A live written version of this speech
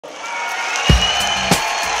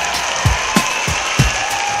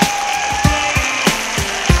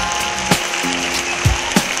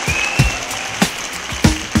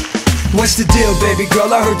What's the deal, baby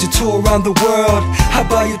girl? I heard you tour around the world. I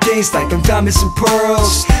buy you things like them diamonds and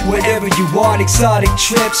pearls. Wherever you want, exotic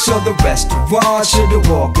trips or the restaurants or the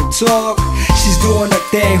walk and talk. She's doing her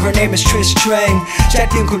thing, her name is Trish Trang.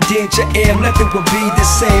 Jacqueline Cordincia M, nothing will be the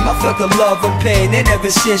same. I felt the love and pain, and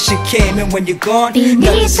ever since she came, and when you're gone,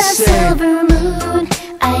 beneath the silver moon,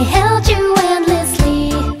 I held you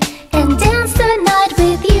endlessly and danced the night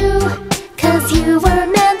with you, 'cause you were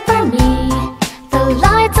meant for me. The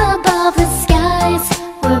lights above the skies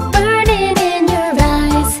were burning in your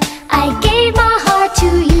eyes. I gave my heart to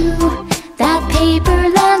you that paper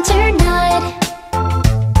lantern night.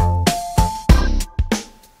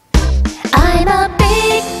 I'm a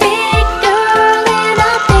big, big girl in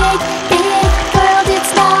a big, big world.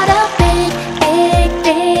 It's not a big, big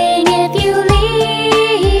thing if you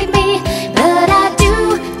leave me, but I do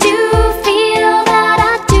feel that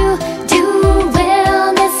I do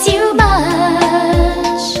will miss you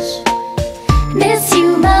much, miss you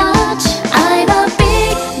much. I'm a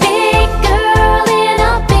big, big girl in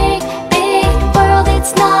a big, big world.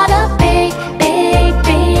 It's not a big, big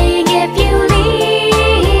thing if you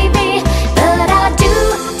leave me, but I do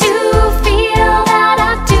feel that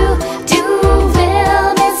I do will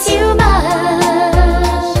miss you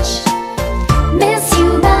much, miss you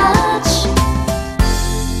much.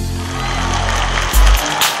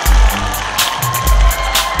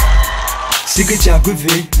 Secret job, good V.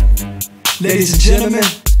 Ladies and gentlemen,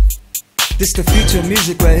 this the future of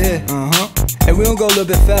music right here. And we don't go a little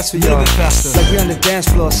bit faster, y'all. A little bit faster, like we on the dance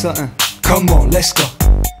floor or something. Come on, let's go.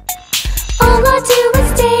 All I do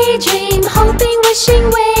is daydream, hoping, wishing,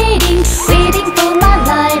 waiting for my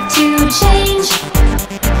life to change.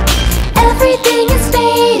 Everything is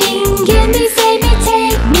fading. Give me, save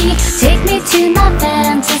me, take me to my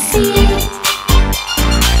fantasy.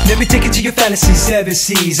 Let me take it to your fantasy, 7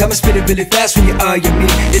 seas. I'ma spit it really fast when you eyeing me.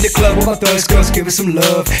 In the club with my thugs, girls, give us some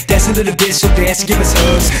love. Dance a little bit, so dance, give us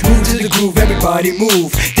hugs. Move to the groove, everybody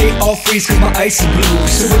move. They all freeze cause my ice is blue.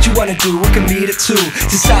 So what you wanna do, we can meet at 2.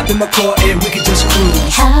 To stop in my car and we can just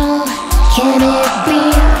cruise. How can it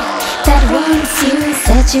be that once you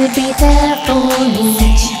said you'd be there for me,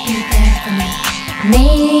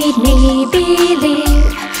 made me believe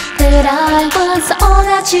that I was all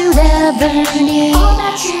that you ever need.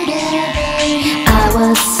 I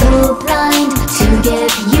was so blind to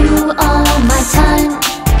give you all my time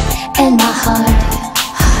and my heart.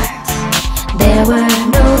 There were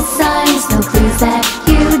no signs, no clues that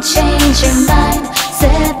you'd change your mind.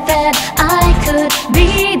 Said that I could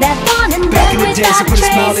be that one, and Back in then the days, I without a put a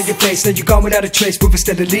smile on trace. your face. Now you're gone without a trace. Moving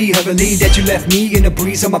steadily, heavily. That you left me in a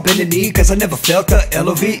breeze on my bended knee, 'cause I never felt the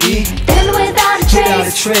LOVE. Then without a Without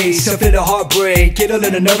a trace. trace, I feel the heartbreak. Get a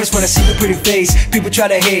little nervous when I see your pretty face. People try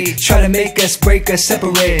to hate, try to make us, break us,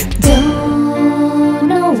 separate. Don't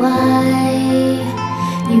know why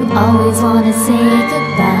you always wanna say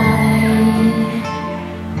goodbye.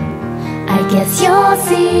 I guess you're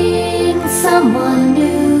seeing someone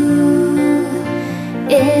new,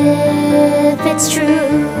 if it's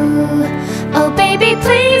true. Oh baby,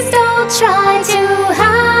 please don't try to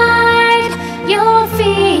hide your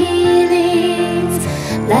feelings.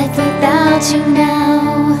 Life without you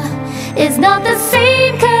now is not the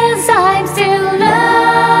same, 'cause I'm still loving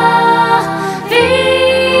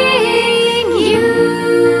you.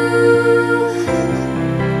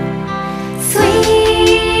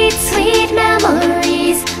 Sweet, sweet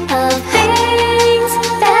memories of things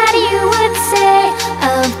that you would say,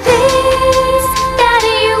 of things that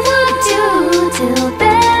you would do. Till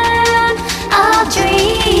then, I'll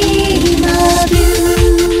dream of you.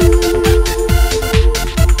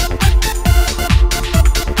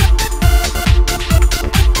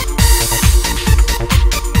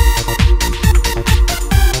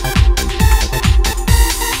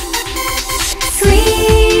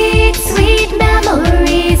 Sweet, sweet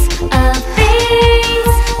memories of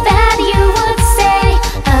things that you would say,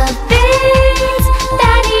 of things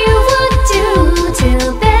that you would do. Till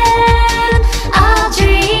then, I'll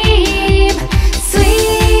dream.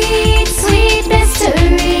 Sweet, sweet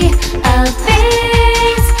mystery of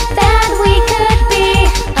things that we could be,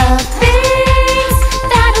 of things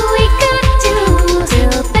that we could do.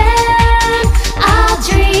 Till then, I'll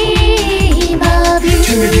dream of you.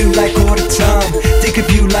 Dream of you like all the time. Think of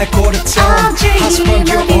you like all the time. I sprung,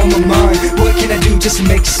 you're on my mind. What can I do just to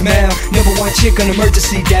make you smile? Number one chick on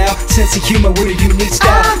emergency dial. Sense of humor with a unique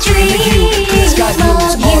style. I'll Dream of you, 'cause the sky's blue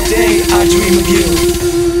all day. I dream of you.